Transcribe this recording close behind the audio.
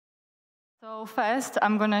So first,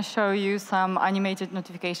 I'm going to show you some animated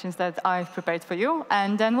notifications that I've prepared for you,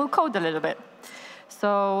 and then we'll code a little bit.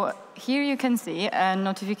 So here you can see a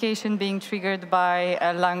notification being triggered by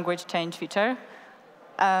a language change feature.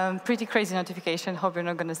 Pretty crazy notification. Hope you're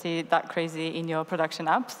not going to see it that crazy in your production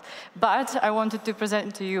apps. But I wanted to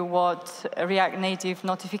present to you what React Native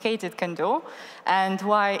Notificated can do and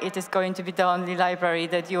why it is going to be the only library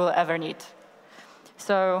that you will ever need.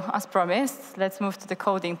 So as promised, let's move to the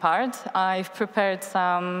coding part. I've prepared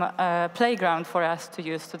some playground for us to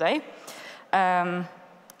use today.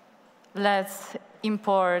 Let's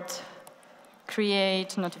import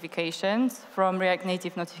create notifications from React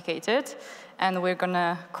Native Notificated, and we're going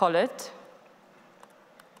to call it.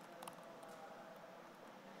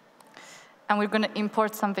 And we're going to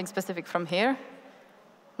import something specific from here,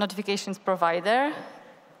 notifications provider,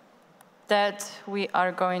 that we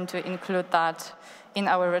are going to include that in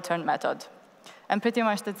our return method. And pretty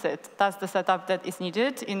much that's it. That's the setup that is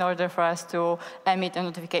needed in order for us to emit a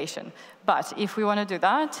notification. But if we want to do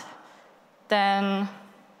that, then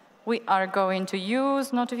we are going to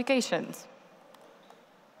use notifications.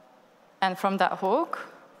 And from that hook,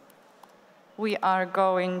 we are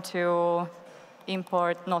going to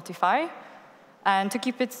import notify. And to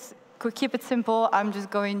keep it simple, I'm just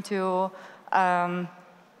going to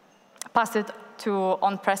pass it to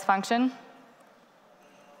onPress function.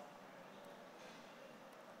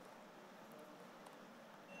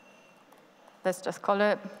 Let's just call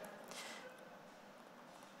it.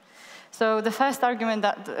 So the first argument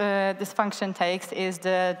that this function takes is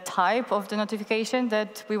the type of the notification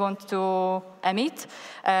that we want to emit.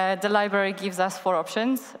 The library gives us 4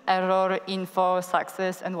 options: error, info,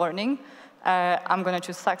 success, and warning. I'm going to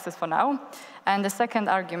choose success for now. And the second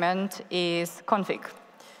argument is config.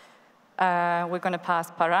 We're going to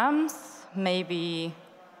pass params, maybe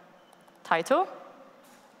title.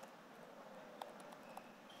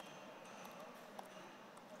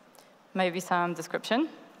 Maybe some description.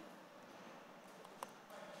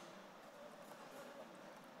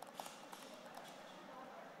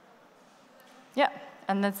 Yeah,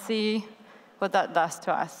 and let's see what that does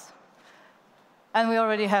to us. And we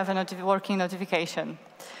already have a working notification.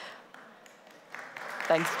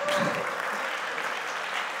 Thanks.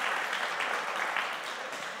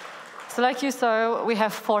 So like you saw, we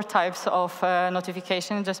have 4 types of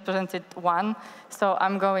notification, just presented 1. So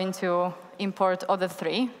I'm going to import other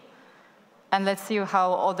 3. And let's see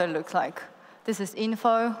how other looks like. This is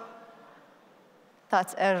info,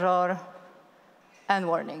 that's error, and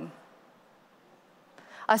warning.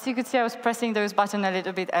 As you could see, I was pressing those buttons a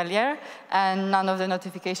little bit earlier, and none of the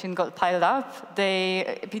notifications got piled up.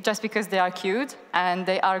 Just because they are queued, and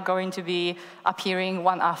they are going to be appearing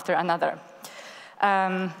one after another.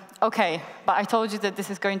 OK, but I told you that this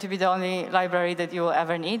is going to be the only library that you will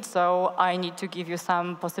ever need, so I need to give you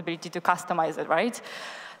some possibility to customize it, right?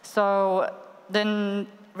 So then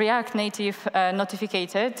React Native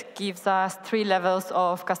Notificated gives us 3 levels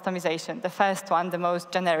of customization. The first one, the most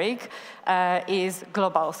generic, is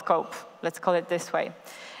global scope. Let's call it this way.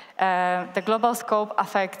 The global scope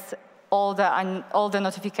affects all the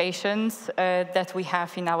notifications that we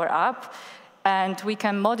have in our app. And we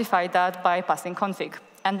can modify that by passing config.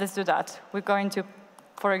 And let's do that. We're going to,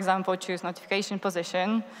 for example, choose notification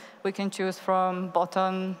position. We can choose from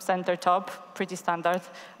bottom, center, top, pretty standard.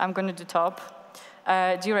 I'm going to do top.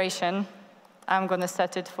 Duration, I'm going to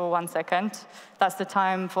set it for 1 second. That's the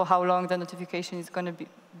time for how long the notification is going to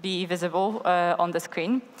be visible on the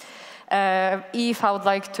screen. If I would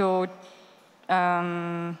like to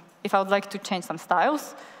change some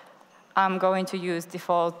styles, I'm going to use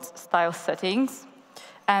default style settings.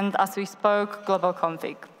 And as we spoke, global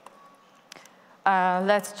config.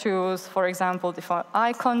 Let's choose, for example, default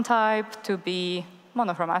icon type to be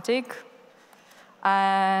monochromatic.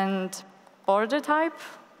 And border type,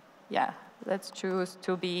 yeah, let's choose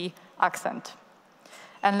to be accent.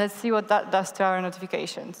 And let's see what that does to our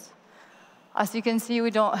notifications. As you can see, we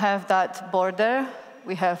don't have that border.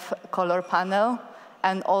 We have color panel,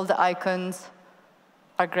 and all the icons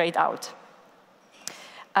are grayed out.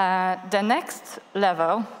 The next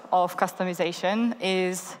level of customization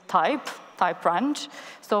is type range.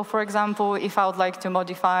 So for example, if I would like to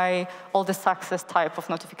modify all the success type of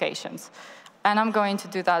notifications. And I'm going to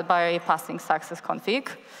do that by passing success config.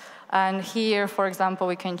 And here, for example,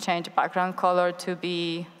 we can change background color to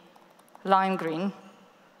be lime green,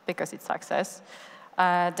 because it's success.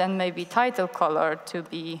 Then maybe title color to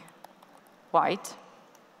be white.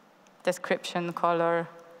 Description color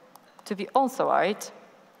to be also white.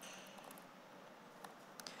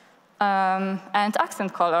 And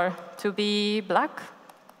accent color to be black.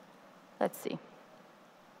 Let's see.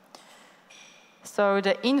 So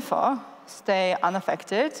the info stay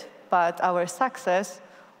unaffected, but our success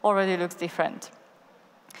already looks different.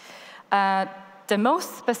 The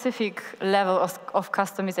most specific level of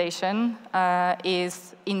customization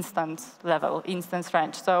is instance level, instance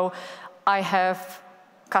range. So I have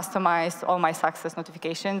customized all my success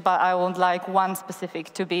notifications, but I would like one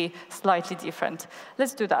specific to be slightly different.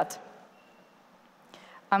 Let's do that.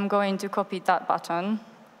 I'm going to copy that button.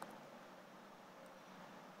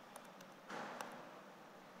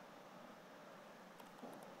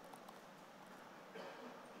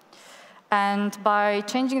 And by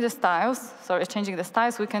changing the styles,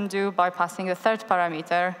 we can do by passing a third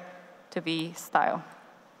parameter to be style.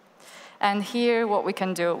 And here, what we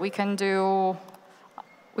can do, we're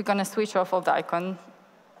going to switch off all the icon,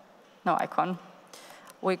 no icon.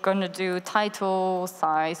 We're going to do title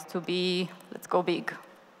size to be, let's go big.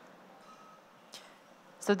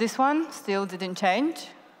 So this one still didn't change,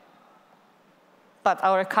 but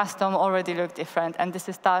our custom already looked different, and this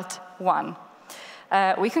is that one.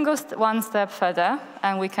 We can go one step further,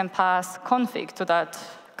 and we can pass config to that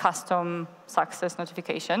custom success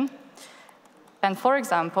notification. And for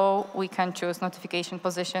example, we can choose notification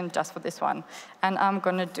position just for this one. And I'm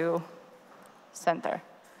going to do center.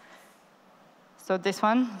 So this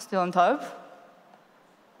one is still on top,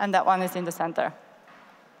 and that one is in the center.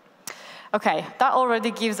 OK, that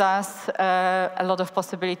already gives us a lot of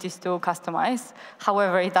possibilities to customize.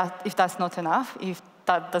 However, if that's not enough, if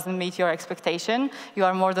that doesn't meet your expectation, you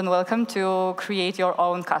are more than welcome to create your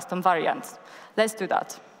own custom variants. Let's do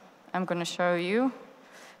that. I'm going to show you,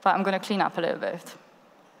 but I'm going to clean up a little bit.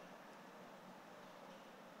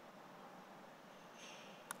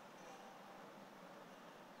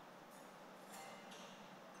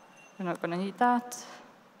 We're not going to need that.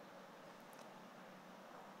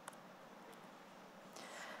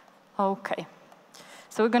 OK.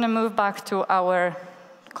 So we're going to move back to our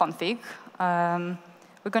config.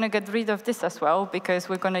 We're going to get rid of this as well, because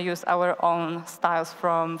we're going to use our own styles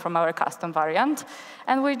from our custom variant.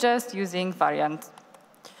 And we're just using variant.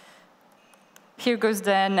 Here goes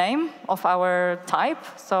the name of our type.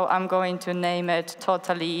 So I'm going to name it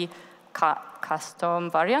totally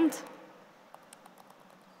custom variant.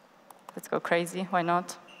 Let's go crazy. Why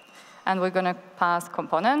not? And we're going to pass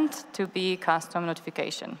component to be custom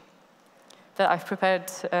notification that I've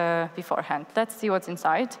prepared beforehand. Let's see what's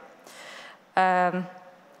inside.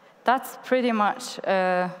 That's pretty much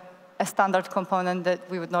a standard component that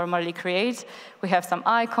we would normally create. We have some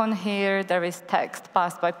icon here. There is text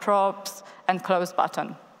passed by props and close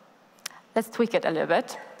button. Let's tweak it a little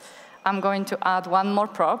bit. I'm going to add one more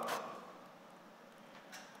prop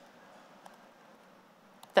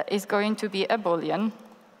that is going to be a Boolean.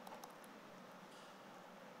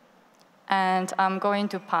 And I'm going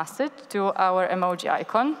to pass it to our emoji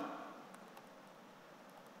icon.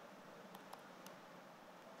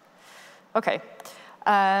 OK.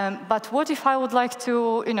 But what if I would like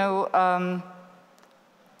to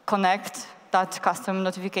connect that custom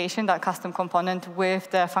notification, that custom component, with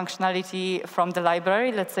the functionality from the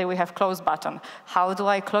library? Let's say we have close button. How do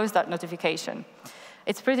I close that notification?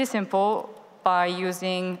 It's pretty simple by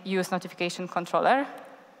using use notification controller.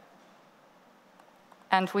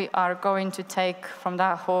 And we are going to take from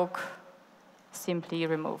that hook simply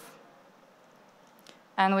remove.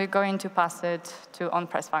 And we're going to pass it to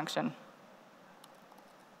onPress function.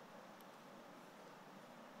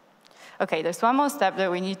 OK, there's one more step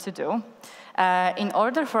that we need to do. In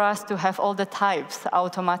order for us to have all the types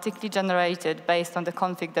automatically generated based on the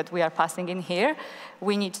config that we are passing in here,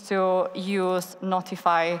 we need to use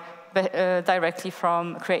notify directly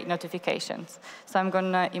from create notifications. So I'm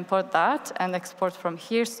going to import that and export from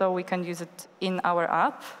here so we can use it in our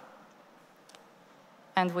app.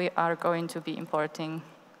 And we are going to be importing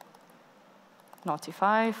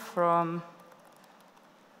notify from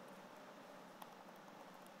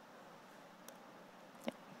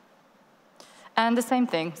And the same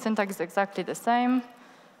thing, syntax is exactly the same.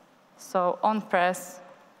 So on press,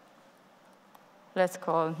 let's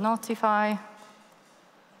call notify.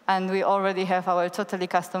 And we already have our totally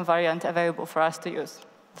custom variant available for us to use.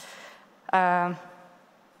 The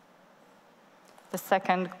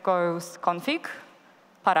second goes config,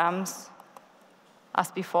 params, as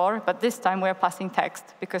before. But this time, we're passing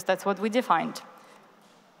text, because that's what we defined.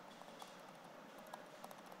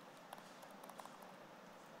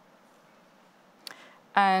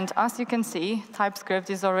 And as you can see, TypeScript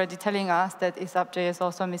is already telling us that is App.js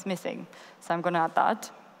also is missing. So I'm going to add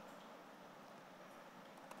that.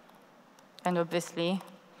 And obviously,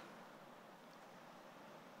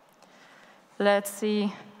 let's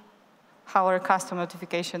see how our custom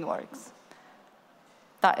notification works.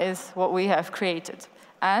 That is what we have created.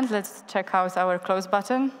 And let's check out our close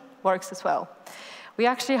button. Works as well. We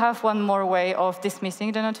actually have one more way of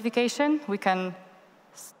dismissing the notification. We can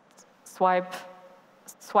swipe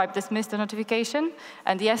dismiss the notification.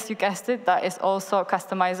 And yes, you guessed it, that is also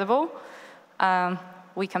customizable.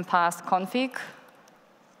 We can pass config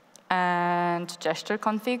and gesture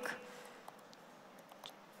config,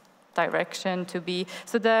 direction to be.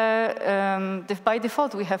 So by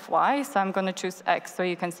default, we have Y, so I'm going to choose X so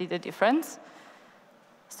you can see the difference.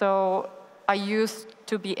 So I used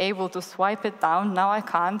to be able to swipe it down. Now I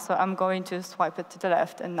can't, so I'm going to swipe it to the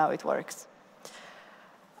left, and now it works.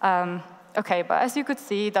 OK, but as you could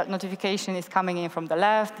see, that notification is coming in from the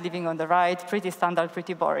left, leaving on the right. Pretty standard,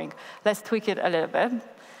 pretty boring. Let's tweak it a little bit.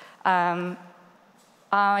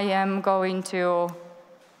 I am going to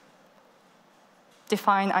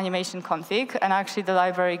define animation config. And actually, the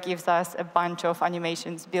library gives us a bunch of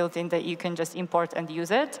animations built in that you can just import and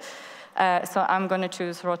use it. So I'm going to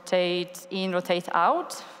choose rotate in, rotate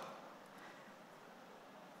out.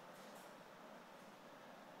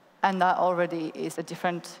 And that already is a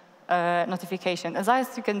different notification.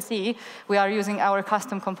 As you can see, we are using our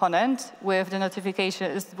custom component with the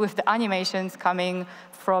notifications, with the animations coming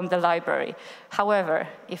from the library. However,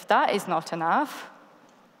 if that is not enough,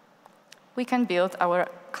 we can build our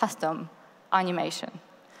custom animation.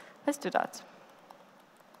 Let's do that.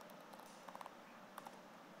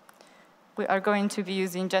 We are going to be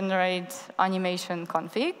using generate animation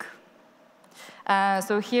config.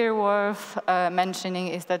 So here worth mentioning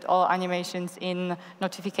is that all animations in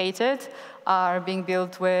Notificated are being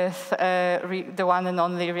built with the one and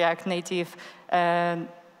only React Native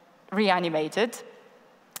reanimated.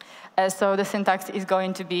 So the syntax is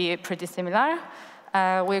going to be pretty similar.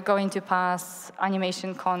 We're going to pass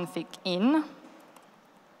animation config in.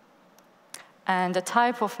 And the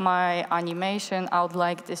type of my animation, I would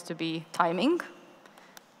like this to be timing.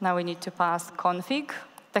 Now we need to pass config.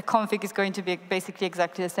 The config is going to be basically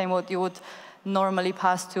exactly the same what you would normally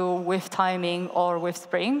pass to with timing or with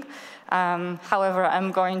Spring. However,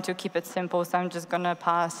 I'm going to keep it simple, so I'm just going to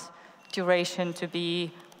pass duration to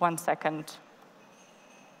be 1 second.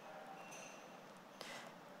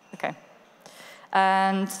 OK.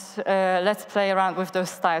 And let's play around with those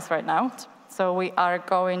styles right now. So we are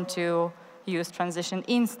going to use transition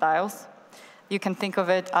in styles. You can think of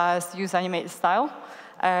it as use animated style.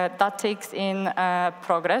 That takes in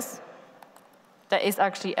progress. There is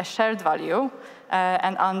actually a shared value,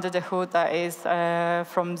 and under the hood that is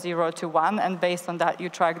from 0 to 1, and based on that you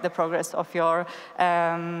track the progress of your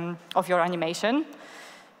animation.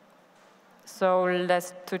 So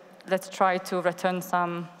let's try to return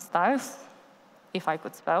some styles, if I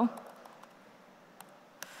could spell.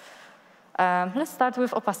 Let's start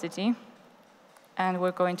with opacity, and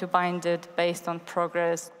we're going to bind it based on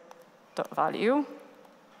progress.value.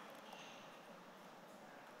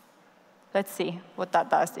 Let's see what that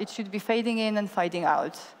does. It should be fading in and fading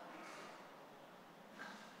out.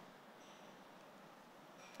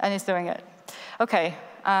 And it's doing it. OK.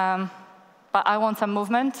 But I want some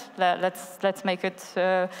movement. Let's make it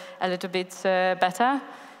a little bit better.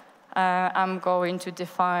 I'm going to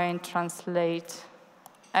define translate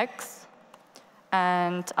x.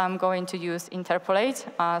 And I'm going to use interpolate,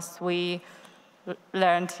 as we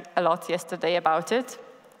learned a lot yesterday about it.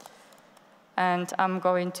 And I'm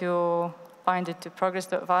going to bind it to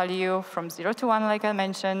progress.value from 0 to 1, like I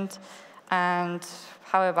mentioned. And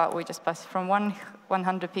how about we just pass from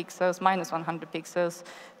 100 pixels, minus 100 pixels,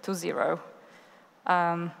 to 0.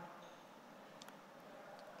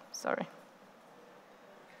 Sorry.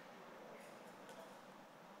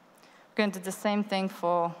 We're going to do the same thing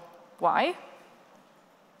for y.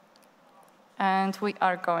 And we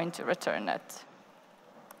are going to return it.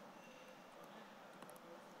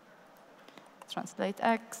 Translate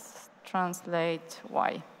x, translate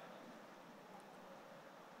y.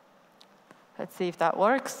 Let's see if that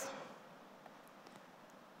works.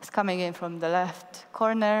 It's coming in from the left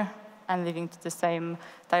corner and leaving to the same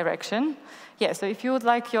direction. Yeah, so if you would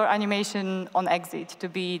like your animation on exit to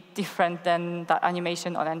be different than that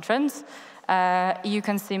animation on entrance, you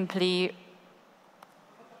can simply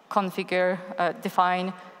configure,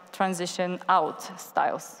 define transition out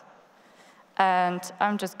styles. And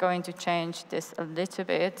I'm just going to change this a little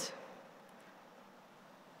bit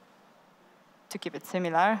to keep it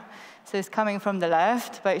similar. So it's coming from the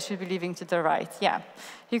left, but it should be leaving to the right. Yeah.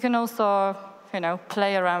 You can also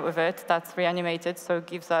play around with it. That's reanimated, so it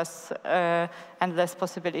gives us endless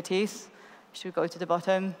possibilities. Should we go to the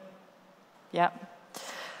bottom? Yeah.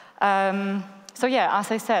 So yeah,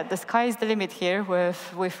 as I said, the sky is the limit here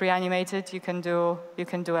with reanimated. You can do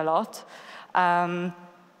a lot.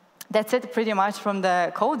 That's it pretty much from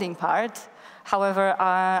the coding part. However,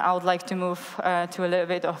 I would like to move to a little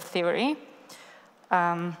bit of theory.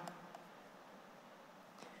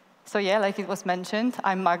 So yeah, like it was mentioned,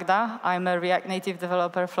 I'm Magda. I'm a React Native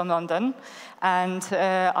developer from London. And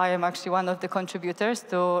I am actually one of the contributors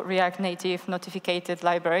to React Native Notificated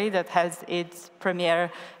library that has its premiere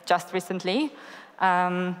just recently.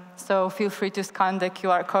 So feel free to scan the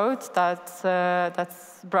QR code that's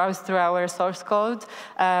browsed through our source code,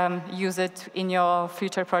 use it in your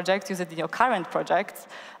future projects, use it in your current projects,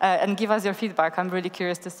 and give us your feedback. I'm really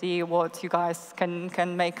curious to see what you guys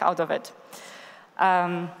can make out of it.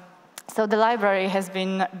 So the library has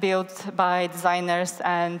been built by designers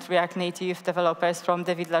and React Native developers from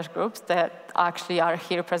the Village groups that actually are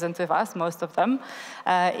here present with us, most of them.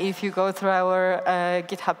 If you go through our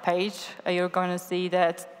GitHub page, you're going to see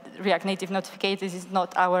that React Native Notificated is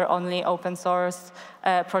not our only open source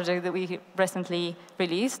project that we recently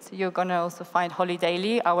released. You're going to also find Holy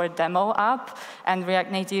Daily, our demo app, and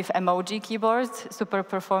React Native emoji keyboard, super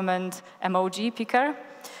performant emoji picker.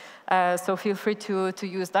 So feel free to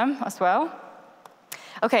use them as well.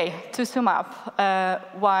 OK, to sum up,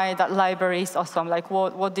 why that library is awesome. Like,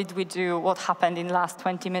 what did we do? What happened in the last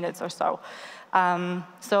 20 minutes or so?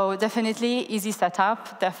 So definitely easy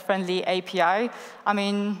setup, dev-friendly API. I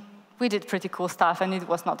mean, we did pretty cool stuff, and it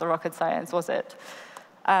was not a rocket science, was it?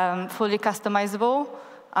 Fully customizable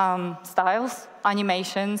styles,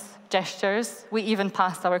 animations, gestures. We even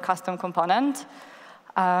passed our custom component.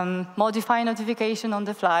 Modify notification on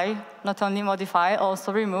the fly, not only modify,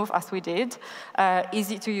 also remove, as we did.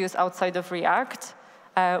 Easy to use outside of React.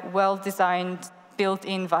 Well-designed,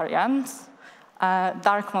 built-in variants.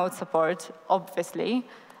 Dark mode support, obviously.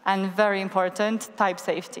 And very important, type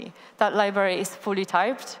safety. That library is fully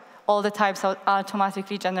typed. All the types are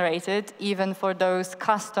automatically generated, even for those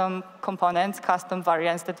custom components, custom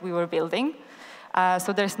variants that we were building.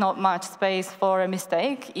 So there's not much space for a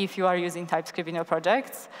mistake if you are using TypeScript in your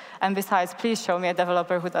projects. And besides, please show me a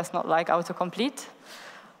developer who does not like autocomplete.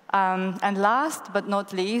 And last but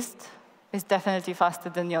not least, it's definitely faster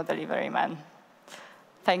than your delivery man.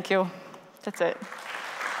 Thank you. That's it.